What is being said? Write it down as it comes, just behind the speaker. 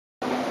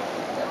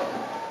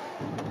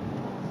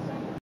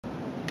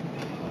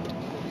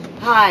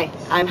Hi,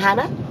 I'm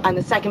Hannah. I'm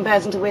the second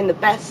person to win the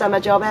best summer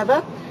job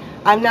ever.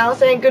 I'm now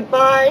saying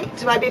goodbye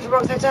to Ibiza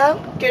Rocks Hotel,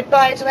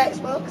 goodbye to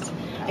Xbox.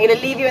 I'm going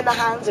to leave you in the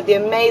hands of the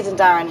amazing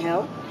Darren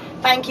Hill.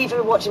 Thank you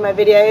for watching my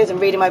videos and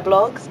reading my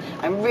blogs.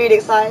 I'm really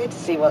excited to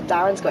see what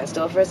Darren's got in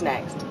store for us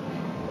next.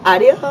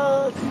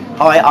 Adios!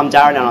 Hi, I'm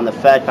Darren and I'm the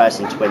third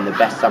person to win the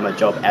best summer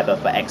job ever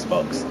for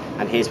Xbox.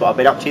 And here's what I've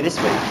been up to this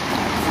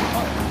week.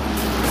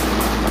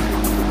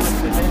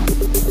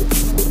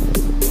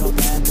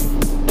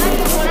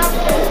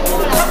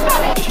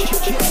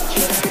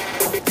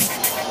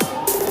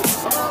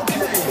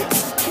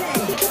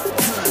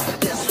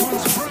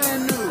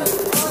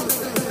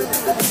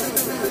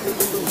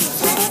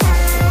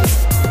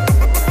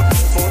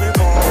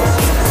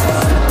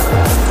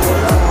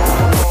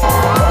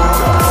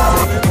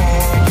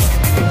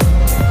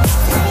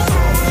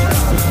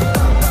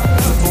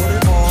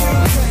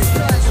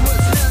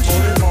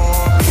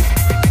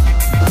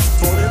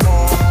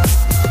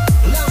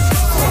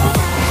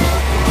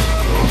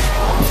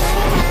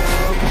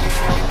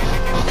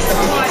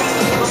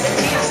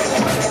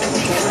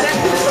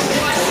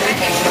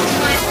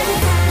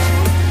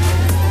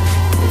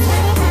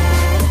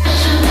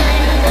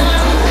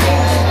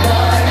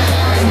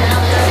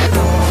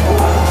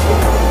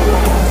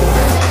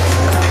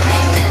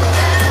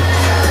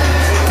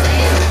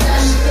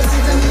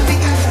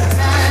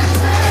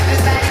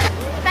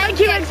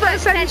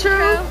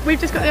 Central. We've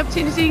just got the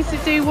opportunity to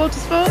do water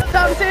sport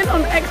dancing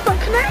on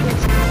Xbox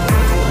Connect.